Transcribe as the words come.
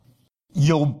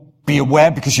You'll be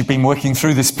aware, because you've been working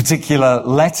through this particular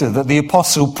letter, that the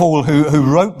Apostle Paul, who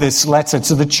wrote this letter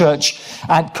to the church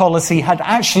at Colossae, had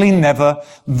actually never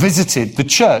visited the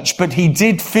church, but he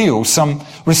did feel some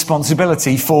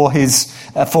responsibility for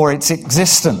its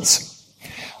existence.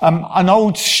 An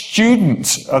old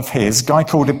student of his, a guy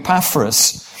called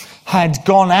Epaphras, had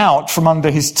gone out from under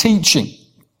his teaching.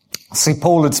 See,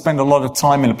 Paul had spent a lot of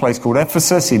time in a place called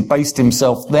Ephesus. He'd based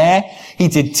himself there. He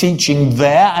did teaching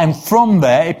there. And from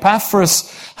there, Epaphras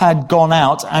had gone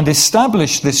out and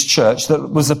established this church that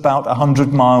was about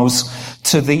 100 miles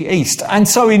to the east. And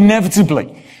so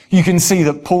inevitably, you can see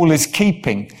that Paul is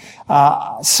keeping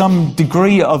some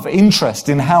degree of interest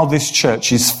in how this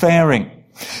church is faring.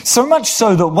 So much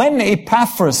so that when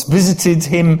Epaphras visited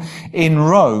him in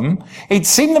Rome, it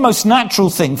seemed the most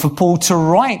natural thing for Paul to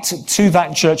write to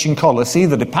that church in Colossae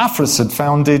that Epaphras had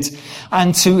founded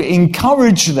and to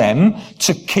encourage them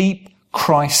to keep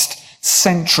Christ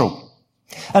central.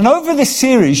 And over this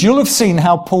series, you'll have seen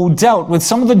how Paul dealt with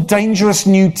some of the dangerous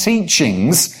new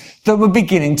teachings that were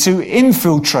beginning to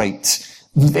infiltrate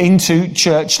into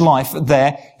church life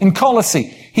there in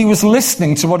Colossae. He was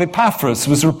listening to what Epaphras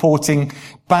was reporting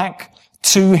back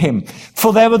to him.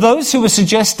 For there were those who were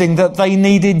suggesting that they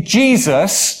needed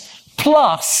Jesus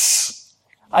plus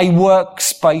a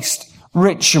works-based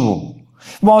ritual,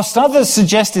 whilst others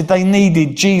suggested they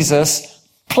needed Jesus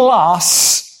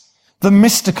plus the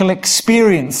mystical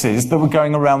experiences that were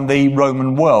going around the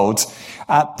Roman world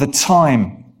at the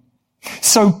time.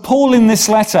 So Paul in this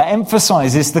letter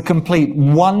emphasizes the complete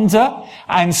wonder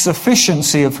and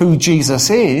sufficiency of who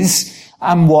Jesus is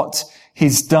and what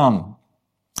he's done.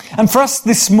 And for us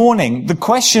this morning, the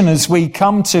question as we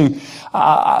come to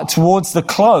towards the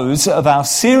close of our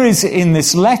series in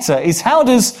this letter is, how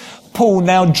does Paul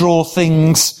now draw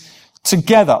things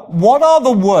together? What are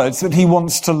the words that he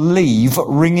wants to leave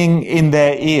ringing in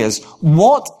their ears?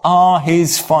 What are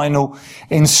his final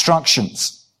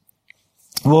instructions?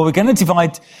 Well, we're going to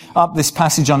divide up this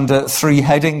passage under three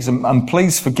headings, and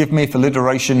please forgive me if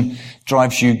alliteration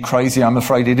drives you crazy. I'm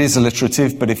afraid it is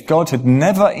alliterative, but if God had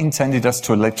never intended us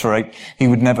to alliterate, he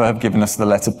would never have given us the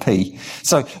letter P.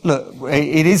 So, look,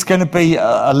 it is going to be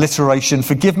alliteration.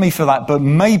 Forgive me for that, but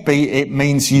maybe it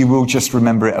means you will just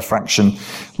remember it a fraction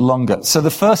longer. So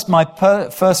my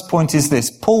first point is this: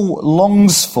 Paul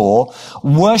longs for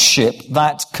worship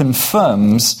that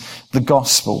confirms the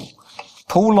gospel.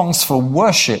 Paul longs for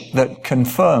worship that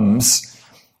confirms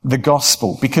the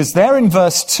gospel, because there in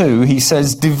verse 2 he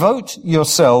says, devote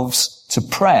yourselves to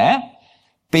prayer,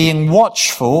 being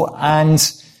watchful and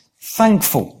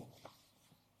thankful.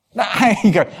 Now,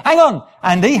 you go, hang on,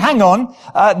 Andy, hang on.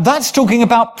 That's talking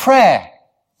about prayer.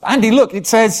 Andy, look, it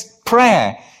says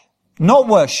prayer, not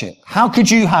worship. How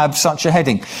could you have such a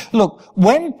heading? Look,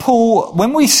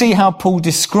 when we see how Paul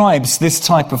describes this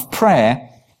type of prayer,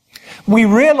 we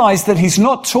realize that he's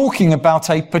not talking about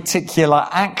a particular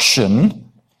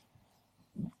action,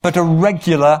 but a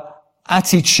regular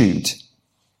attitude.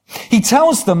 He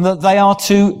tells them that they are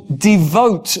to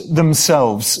devote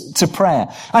themselves to prayer.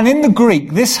 And in the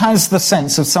Greek, this has the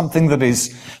sense of something that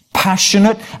is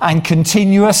passionate and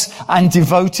continuous and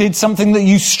devoted, something that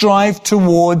you strive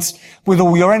towards with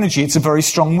all your energy. It's a very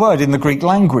strong word in the Greek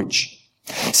language.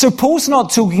 So Paul's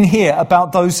not talking here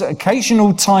about those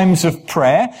occasional times of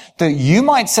prayer that you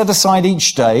might set aside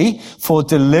each day for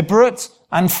deliberate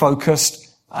and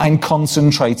focused and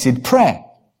concentrated prayer.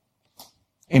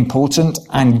 Important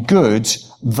and good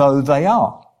though they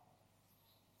are.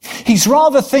 He's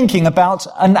rather thinking about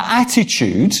an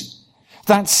attitude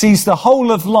that sees the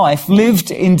whole of life lived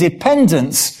in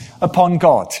dependence upon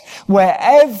God, where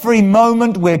every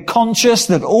moment we're conscious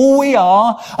that all we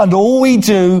are and all we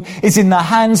do is in the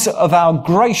hands of our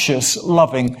gracious,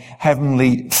 loving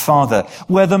Heavenly Father,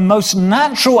 where the most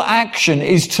natural action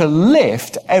is to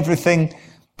lift everything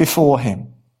before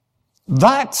Him.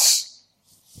 That's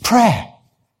prayer.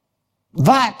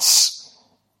 That's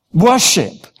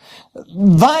worship.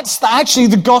 That's actually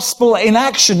the gospel in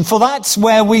action, for that's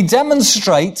where we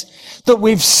demonstrate that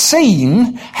we've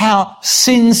seen how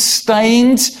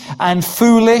sin-stained and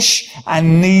foolish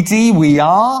and needy we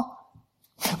are,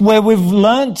 where we've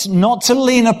learnt not to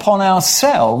lean upon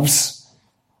ourselves,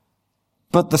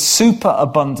 but the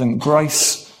superabundant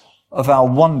grace of our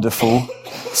wonderful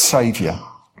Saviour.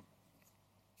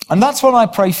 And that's what I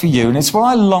pray for you, and it's what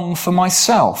I long for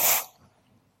myself,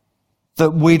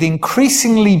 that we'd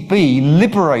increasingly be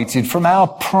liberated from our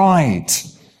pride,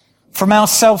 from our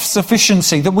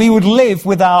self-sufficiency, that we would live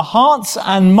with our hearts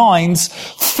and minds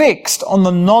fixed on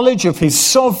the knowledge of His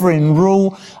sovereign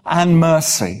rule and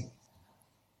mercy.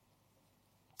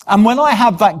 And when I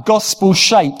have that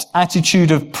gospel-shaped attitude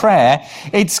of prayer,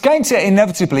 it's going to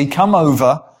inevitably come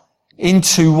over in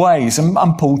two ways, and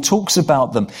Paul talks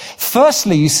about them.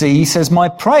 Firstly, you see, he says, my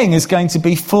praying is going to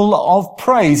be full of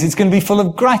praise. It's going to be full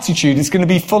of gratitude. It's going to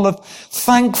be full of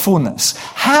thankfulness.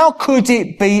 How could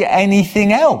it be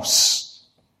anything else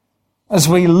as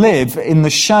we live in the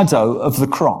shadow of the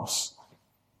cross?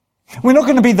 We're not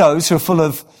going to be those who are full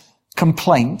of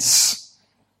complaints,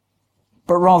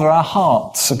 but rather our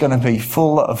hearts are going to be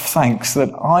full of thanks that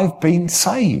I've been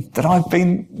saved, that I've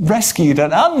been rescued,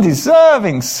 an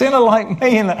undeserving sinner like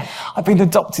me, and that I've been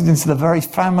adopted into the very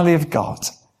family of God.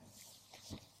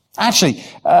 Actually,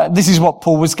 this is what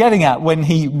Paul was getting at when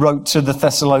he wrote to the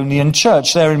Thessalonian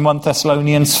church. There in 1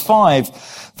 Thessalonians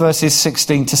 5, verses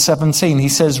 16 to 17, he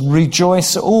says,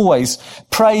 rejoice always,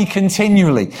 pray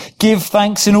continually, give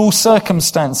thanks in all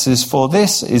circumstances, for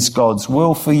this is God's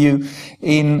will for you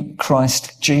in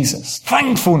Christ Jesus.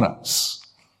 Thankfulness.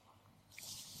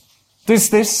 Does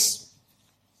this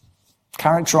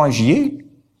characterize you?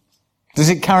 Does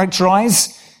it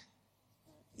characterize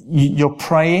your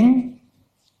praying?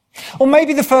 Or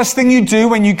maybe the first thing you do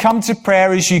when you come to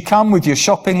prayer is you come with your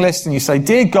shopping list and you say,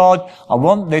 dear God, I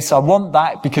want this, I want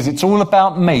that, because it's all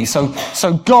about me. So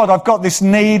God, I've got this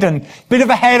need and a bit of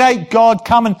a headache. God,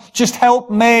 come and just help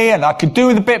me, and I could do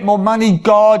with a bit more money.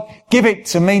 God, give it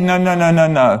to me. No.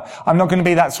 I'm not going to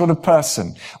be that sort of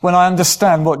person. When I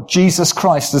understand what Jesus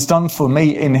Christ has done for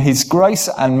me in his grace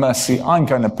and mercy, I'm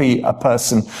going to be a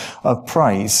person of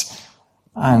praise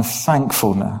and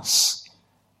thankfulness.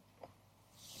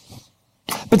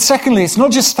 But secondly, it's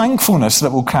not just thankfulness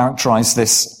that will characterize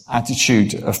this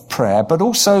attitude of prayer, but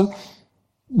also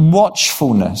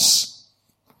watchfulness.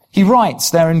 He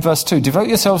writes there in verse 2, devote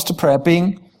yourselves to prayer,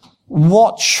 being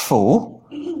watchful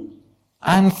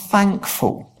and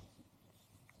thankful.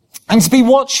 And to be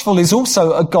watchful is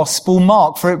also a gospel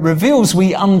mark, for it reveals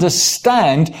we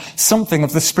understand something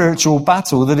of the spiritual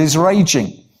battle that is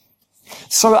raging.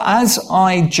 So as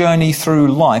I journey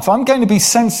through life, I'm going to be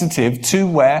sensitive to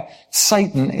where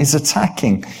Satan is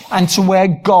attacking and to where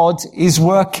God is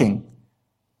working.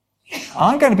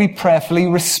 I'm going to be prayerfully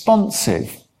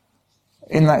responsive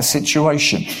in that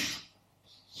situation.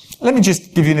 Let me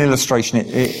just give you an illustration.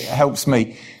 It helps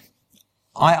me.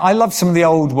 I love some of the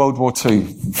old World War II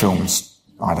films.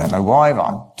 I don't know why, but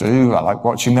I do. I like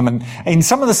watching them. And in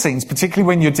some of the scenes, particularly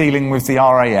when you're dealing with the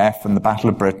RAF and the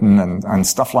Battle of Britain and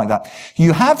stuff like that,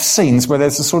 you have scenes where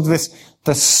there's a sort of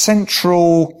the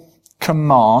central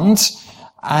command,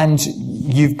 and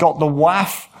you've got the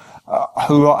WAF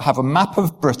who have a map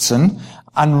of Britain,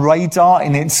 and radar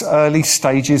in its early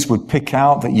stages would pick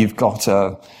out that you've got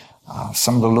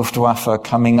some of the Luftwaffe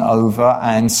coming over,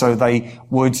 and so they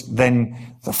would then,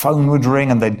 the phone would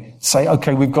ring and they'd say,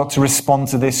 okay, we've got to respond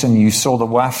to this. And you saw the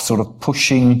WAF sort of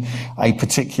pushing a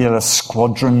particular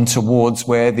squadron towards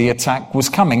where the attack was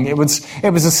coming. It was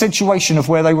a situation of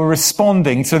where they were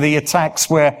responding to the attacks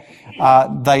when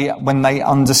they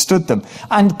understood them.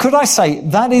 And could I say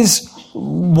that is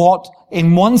what,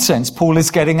 in one sense, Paul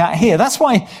is getting at here. That's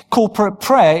why corporate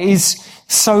prayer is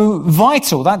so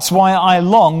vital. That's why I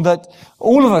long that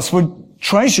all of us would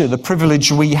treasure the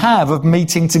privilege we have of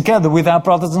meeting together with our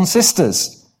brothers and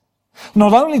sisters.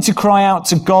 Not only to cry out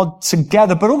to God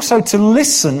together, but also to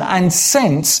listen and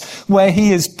sense where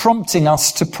he is prompting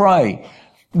us to pray.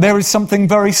 There is something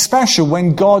very special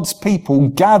when God's people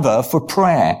gather for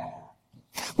prayer,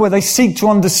 where they seek to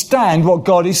understand what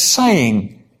God is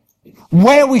saying,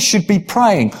 where we should be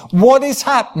praying, what is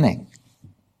happening.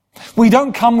 We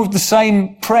don't come with the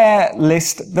same prayer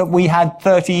list that we had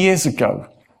 30 years ago.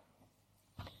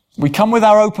 We come with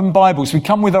our open Bibles, we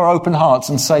come with our open hearts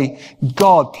and say,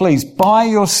 God, please, by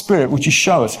your Spirit, would you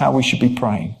show us how we should be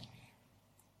praying?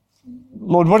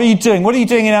 Lord, what are you doing? What are you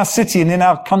doing in our city and in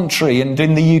our country and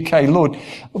in the UK? Lord,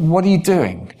 what are you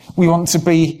doing? We want to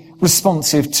be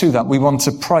responsive to that. We want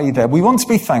to pray there. We want to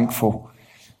be thankful.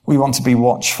 We want to be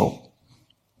watchful.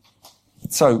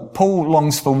 So Paul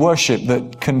longs for worship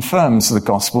that confirms the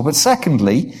gospel. But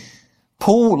secondly,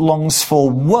 Paul longs for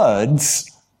words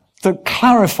that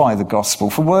clarify the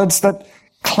gospel, for words that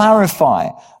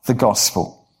clarify the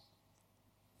gospel.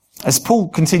 As Paul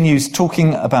continues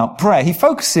talking about prayer, he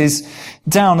focuses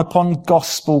down upon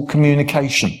gospel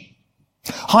communication,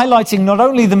 highlighting not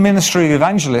only the ministry of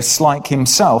evangelists like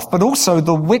himself, but also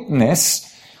the witness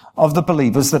of the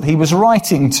believers that he was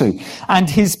writing to. And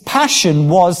his passion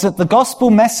was that the gospel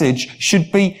message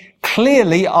should be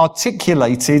clearly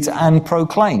articulated and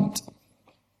proclaimed.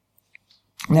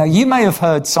 Now, you may have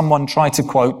heard someone try to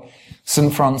quote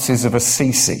St. Francis of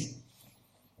Assisi.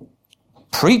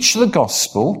 Preach the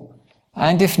gospel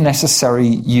and if necessary,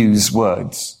 use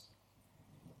words.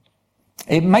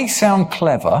 It may sound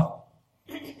clever,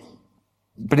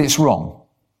 but it's wrong.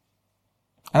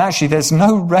 And actually, there's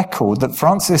no record that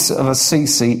Francis of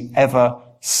Assisi ever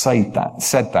said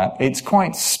that. It's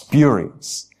quite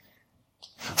spurious.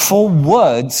 For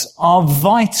words are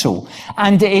vital,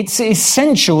 and it's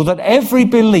essential that every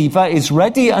believer is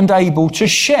ready and able to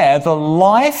share the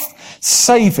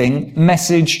life-saving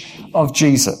message of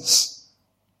Jesus.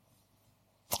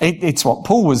 It's what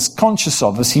Paul was conscious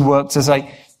of as he worked as a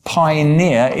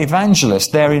pioneer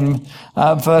evangelist. There in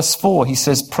verse 4, he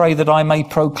says, "Pray that I may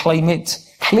proclaim it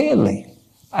clearly,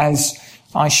 as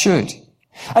I should."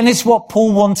 And it's what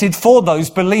Paul wanted for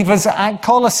those believers at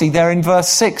Colossae. There in verse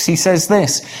 6, he says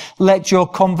this, "Let your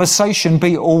conversation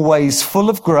be always full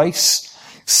of grace,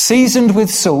 seasoned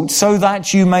with salt, so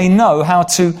that you may know how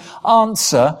to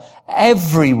answer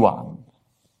everyone."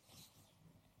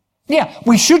 Yeah,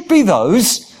 we should be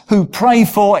those who pray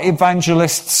for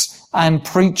evangelists and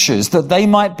preachers, that they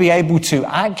might be able to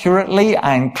accurately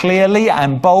and clearly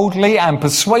and boldly and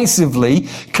persuasively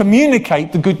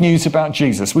communicate the good news about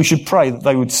Jesus. We should pray that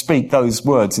they would speak those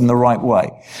words in the right way.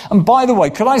 And by the way,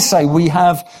 could I say we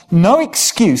have no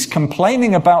excuse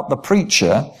complaining about the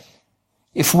preacher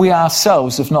if we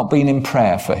ourselves have not been in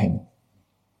prayer for him.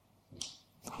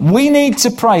 We need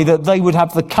to pray that they would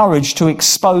have the courage to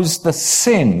expose the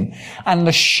sin and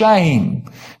the shame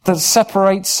that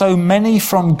separates so many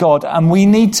from God. And we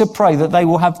need to pray that they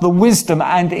will have the wisdom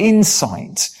and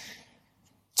insight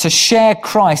to share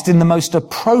Christ in the most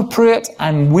appropriate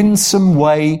and winsome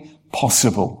way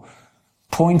possible,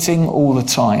 pointing all the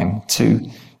time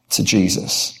to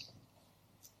Jesus.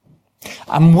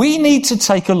 And we need to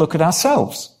take a look at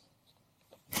ourselves.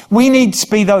 We need to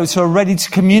be those who are ready to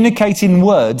communicate in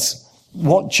words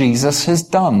what Jesus has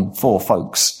done for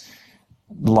folks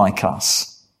like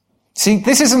us. See,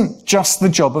 this isn't just the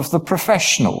job of the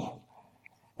professional.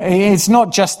 It's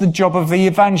not just the job of the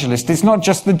evangelist. It's not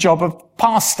just the job of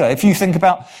pastor. If you think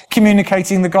about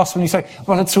communicating the gospel and you say,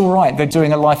 well, it's all right, they're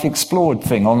doing a Life Explored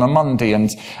thing on a Monday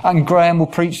and Graham will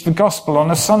preach the gospel on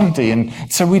a Sunday and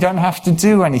so we don't have to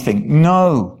do anything.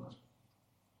 No.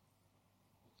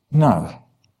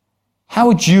 How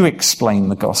would you explain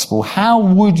the gospel? How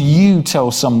would you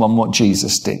tell someone what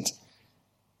Jesus did?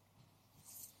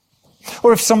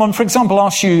 Or if someone, for example,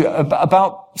 asks you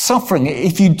about suffering,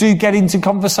 if you do get into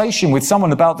conversation with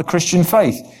someone about the Christian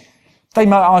faith, they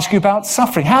might ask you about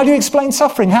suffering. How do you explain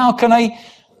suffering? How can a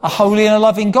holy and a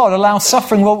loving God allow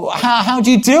suffering? Well, how do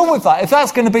you deal with that? If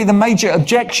that's going to be the major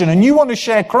objection and you want to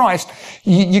share Christ,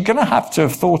 you're going to have to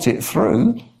have thought it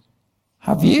through.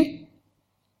 Have you?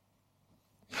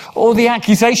 Or the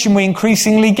accusation we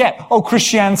increasingly get,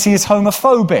 Christianity is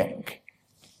homophobic.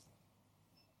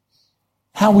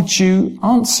 How would you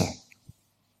answer?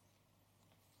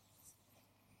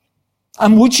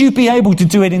 And would you be able to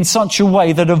do it in such a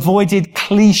way that avoided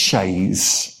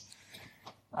cliches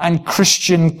and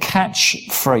Christian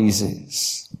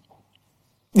catchphrases?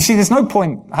 You see, there's no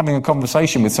point having a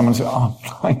conversation with someone who says,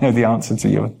 I know the answer to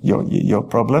your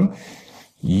problem.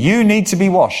 You need to be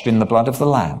washed in the blood of the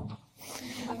Lamb.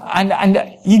 And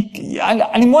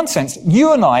in one sense,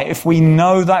 you and I, if we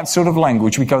know that sort of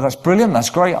language, we go, that's brilliant, that's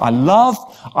great, I love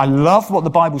what the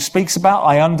Bible speaks about,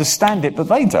 I understand it, but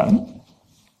they don't.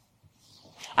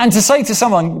 And to say to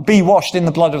someone, be washed in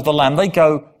the blood of the Lamb, they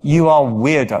go, you are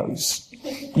weirdos.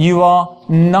 You are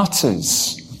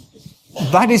nutters.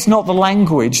 That is not the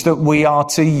language that we are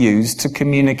to use to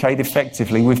communicate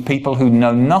effectively with people who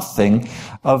know nothing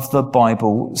of the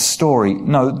Bible story.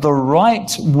 No, the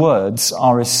right words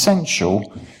are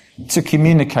essential to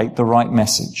communicate the right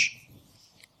message.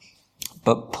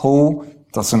 But Paul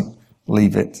doesn't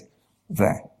leave it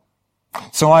there.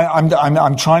 So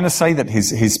I'm trying to say that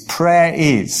his prayer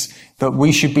is that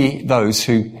we should be those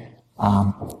who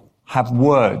have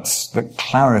words that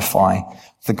clarify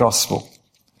the gospel.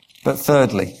 But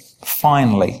thirdly,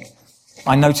 finally,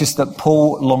 I noticed that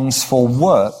Paul longs for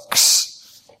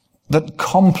works that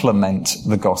complement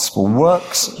the gospel.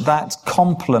 Works that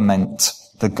complement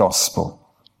the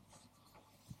gospel.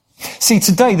 See,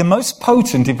 today, the most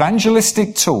potent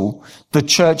evangelistic tool the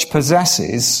church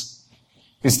possesses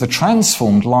is the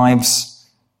transformed lives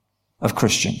of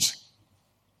Christians.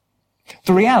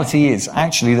 The reality is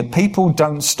actually that people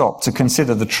don't stop to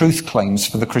consider the truth claims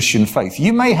for the Christian faith.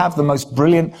 You may have the most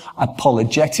brilliant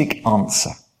apologetic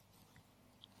answer,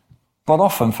 but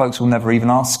often folks will never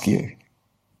even ask you.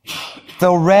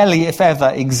 They'll rarely, if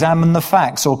ever, examine the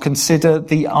facts or consider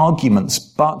the arguments.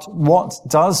 But what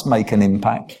does make an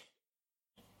impact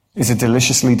is a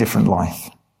deliciously different life.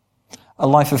 a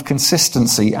life of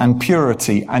consistency and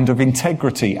purity and of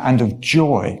integrity and of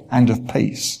joy and of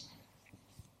peace.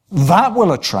 That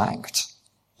will attract.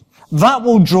 That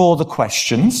will draw the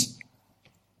questions.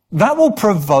 That will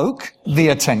provoke the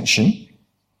attention.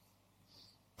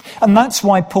 And that's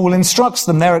why Paul instructs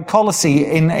them there at Colossae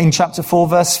in chapter 4,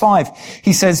 verse 5.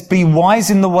 He says, be wise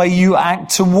in the way you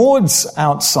act towards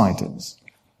outsiders.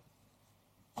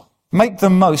 Make the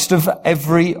most of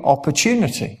every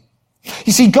opportunity.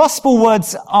 You see, gospel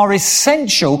words are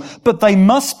essential, but they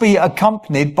must be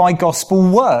accompanied by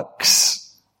gospel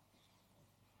works.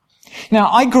 Now,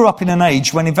 I grew up in an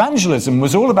age when evangelism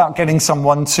was all about getting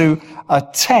someone to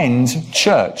attend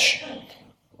church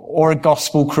or a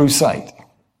gospel crusade.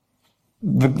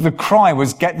 The cry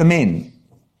was get them in.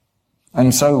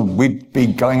 And so we'd be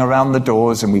going around the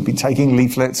doors and we'd be taking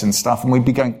leaflets and stuff and we'd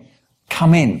be going,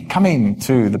 come in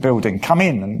to the building, come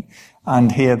in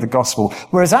and hear the gospel.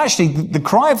 Whereas actually the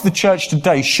cry of the church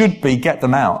today should be get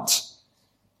them out.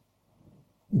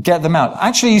 Get them out.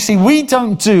 Actually, you see, we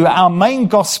don't do our main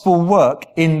gospel work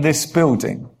in this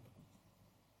building.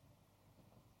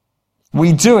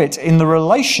 We do it in the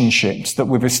relationships that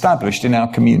we've established in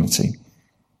our community.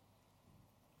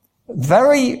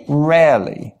 Very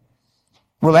rarely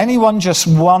will anyone just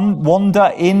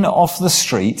wander in off the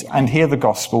street and hear the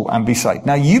gospel and be saved.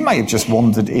 Now, you may have just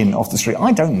wandered in off the street.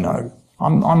 I don't know.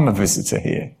 I'm a visitor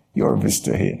here. You're a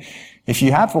visitor here. If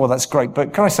you have, well, that's great.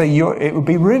 But can I say, it would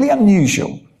be really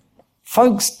unusual.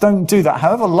 Folks don't do that.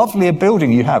 However lovely a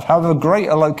building you have, however great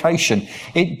a location,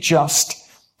 it just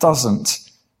doesn't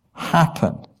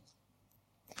happen.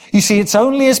 You see, it's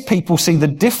only as people see the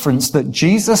difference that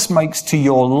Jesus makes to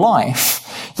your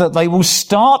life that they will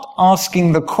start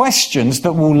asking the questions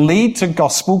that will lead to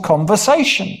gospel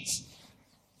conversations.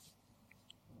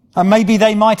 And maybe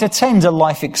they might attend a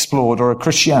Life Explored or a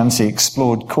Christianity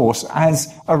Explored course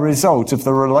as a result of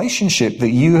the relationship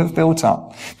that you have built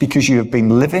up because you have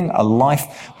been living a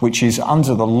life which is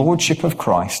under the lordship of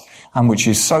Christ and which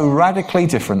is so radically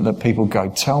different that people go,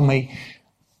 tell me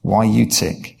why you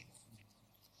tick.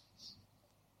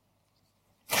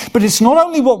 But it's not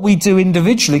only what we do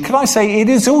individually. Could I say it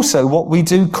is also what we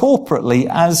do corporately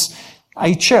as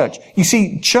a church? You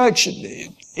see, church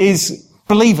is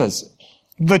believers.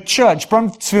 The church,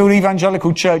 Bruntsfield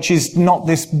Evangelical Church, is not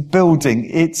this building.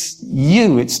 It's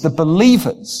you. It's the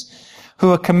believers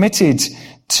who are committed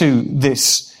to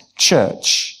this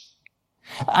church.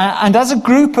 And as a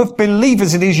group of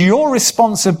believers, it is your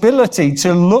responsibility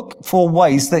to look for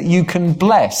ways that you can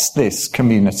bless this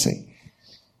community.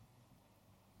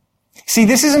 See,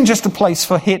 this isn't just a place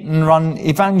for hit-and-run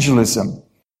evangelism.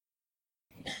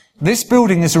 This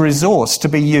building is a resource to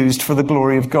be used for the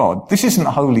glory of God. This isn't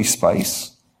a holy space.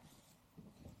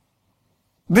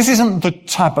 This isn't the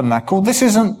tabernacle. This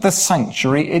isn't the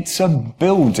sanctuary. It's a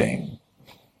building.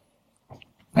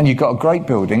 And you've got a great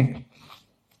building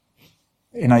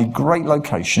in a great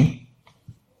location.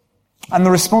 And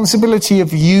the responsibility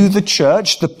of you, the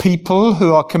church, the people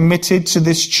who are committed to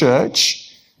this church,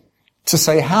 to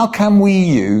say, how can we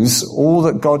use all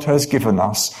that God has given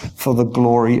us for the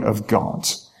glory of God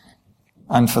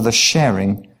and for the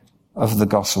sharing of the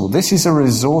gospel? This is a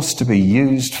resource to be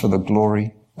used for the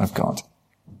glory of God.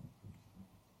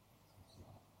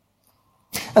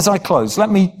 As I close,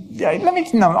 you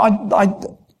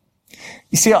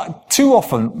see, too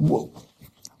often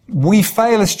we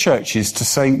fail as churches to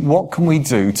say, what can we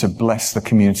do to bless the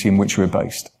community in which we're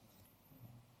based?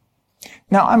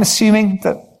 Now, I'm assuming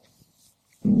that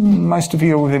most of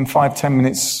you are within 5-10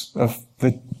 minutes of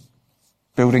the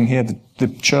building here, the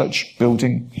church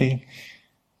building here,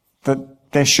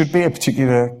 that there should be a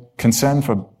particular concern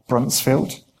for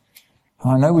Bruntsfield.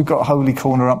 I know we've got Holy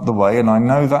Corner up the way, and I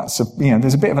know that's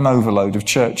there's a bit of an overload of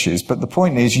churches, but the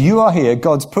point is, you are here,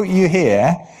 God's put you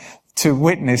here to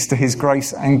witness to his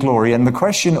grace and glory, and the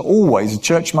question always a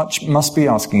church must be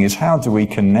asking is, how do we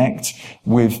connect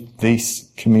with this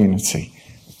community?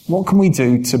 What can we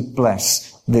do to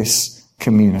bless this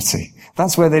community?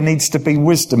 That's where there needs to be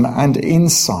wisdom and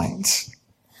insight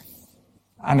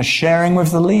and a sharing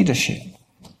with the leadership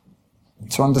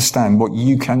to understand what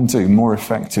you can do more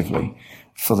effectively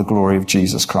for the glory of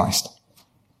Jesus Christ.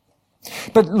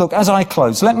 But look, as I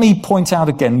close, let me point out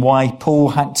again why Paul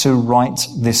had to write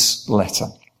this letter.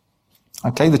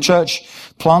 Okay, the church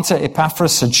planter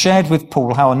Epaphras had shared with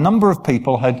Paul how a number of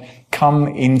people had come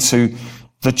into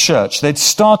the church. They'd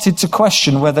started to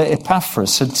question whether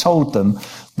Epaphras had told them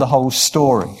the whole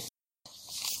story.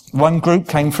 One group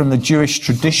came from the Jewish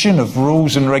tradition of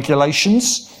rules and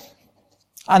regulations,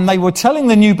 And they were telling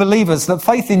the new believers that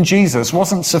faith in Jesus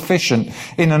wasn't sufficient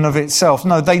in and of itself.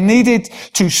 No, they needed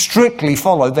to strictly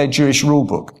follow their Jewish rule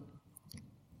book.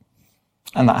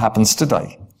 And that happens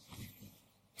today.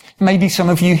 Maybe some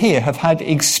of you here have had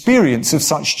experience of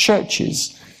such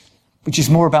churches, which is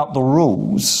more about the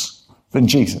rules than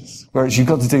Jesus. Whereas you've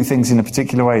got to do things in a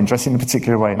particular way and dress in a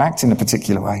particular way and act in a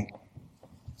particular way.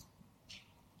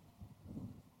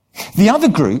 The other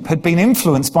group had been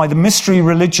influenced by the mystery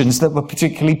religions that were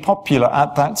particularly popular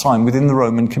at that time within the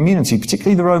Roman community,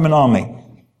 particularly the Roman army.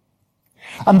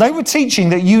 And they were teaching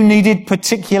that you needed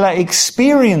particular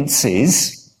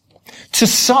experiences to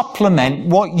supplement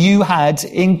what you had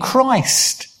in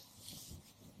Christ.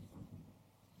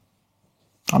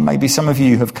 And maybe some of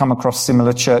you have come across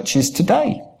similar churches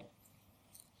today,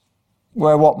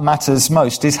 where what matters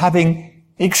most is having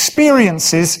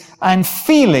experiences and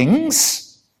feelings,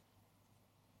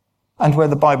 and where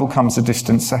the Bible comes a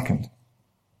distant second.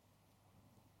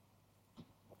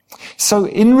 So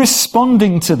in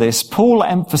responding to this, Paul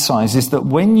emphasizes that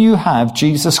when you have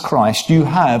Jesus Christ, you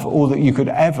have all that you could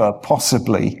ever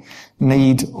possibly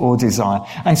need or desire.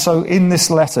 And so in this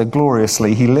letter,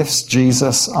 gloriously, he lifts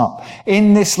Jesus up.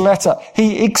 In this letter,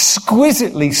 he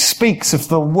exquisitely speaks of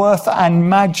the worth and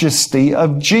majesty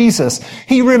of Jesus.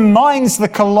 He reminds the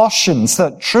Colossians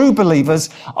that true believers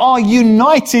are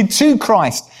united to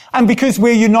Christ. And because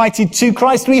we're united to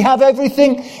Christ, we have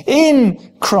everything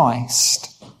in Christ.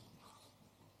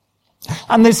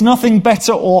 And there's nothing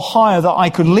better or higher that I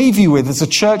could leave you with as a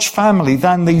church family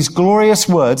than these glorious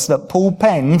words that Paul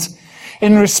penned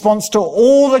in response to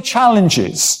all the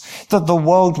challenges that the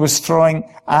world was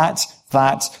throwing at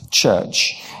that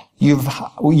church.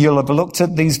 You'll have looked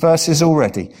at these verses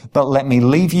already, but let me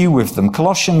leave you with them.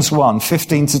 Colossians 1,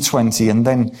 15 to 20, and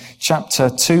then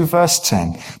chapter 2, verse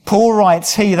 10. Paul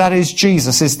writes, he, that is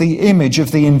Jesus, is the image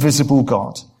of the invisible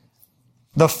God,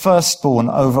 the firstborn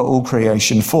over all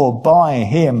creation, for by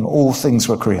him all things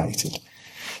were created.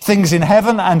 Things in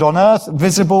heaven and on earth,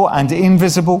 visible and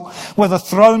invisible, whether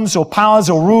thrones or powers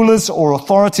or rulers or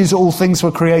authorities, all things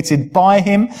were created by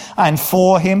him and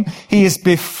for him. He is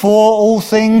before all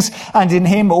things, and in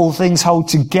him all things hold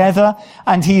together.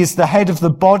 And he is the head of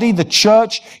the body, the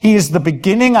church. He is the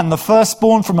beginning and the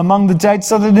firstborn from among the dead,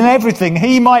 so that in everything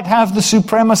he might have the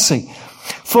supremacy.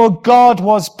 For God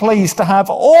was pleased to have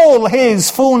all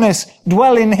his fullness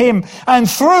dwell in him, and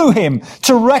through him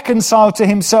to reconcile to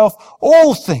himself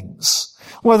all things,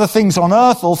 whether things on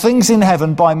earth or things in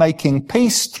heaven, by making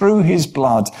peace through his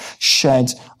blood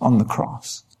shed on the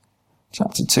cross.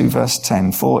 Chapter 2, verse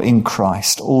 10, for in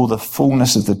Christ all the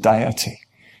fullness of the deity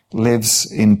lives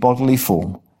in bodily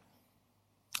form,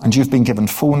 and you've been given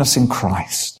fullness in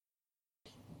Christ,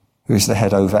 who is the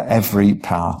head over every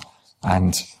power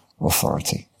and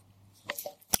authority.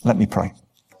 Let me pray.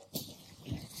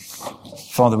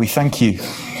 Father, we thank you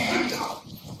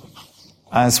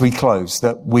as we close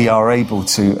that we are able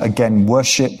to again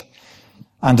worship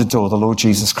and adore the Lord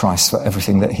Jesus Christ for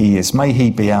everything that he is. May he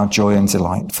be our joy and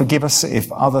delight. Forgive us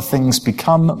if other things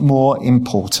become more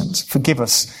important. Forgive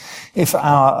us if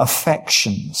our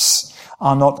affections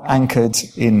are not anchored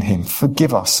in him.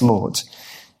 Forgive us, Lord,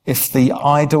 if the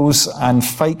idols and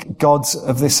fake gods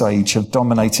of this age have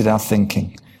dominated our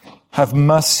thinking. Have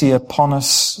mercy upon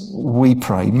us, we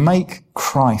pray. Make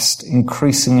Christ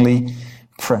increasingly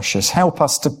precious. Help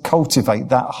us to cultivate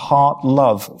that heart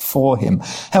love for him.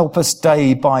 Help us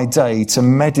day by day to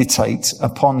meditate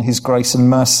upon his grace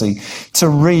and mercy, to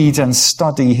read and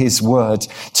study his word,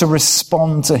 to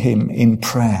respond to him in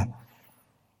prayer.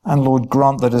 And Lord,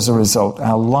 grant that as a result,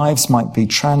 our lives might be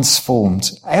transformed,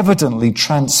 evidently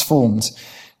transformed,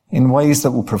 in ways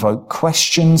that will provoke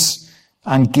questions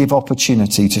and give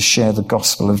opportunity to share the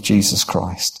gospel of Jesus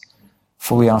Christ.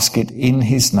 For we ask it in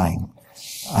his name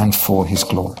and for his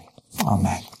glory.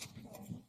 Amen.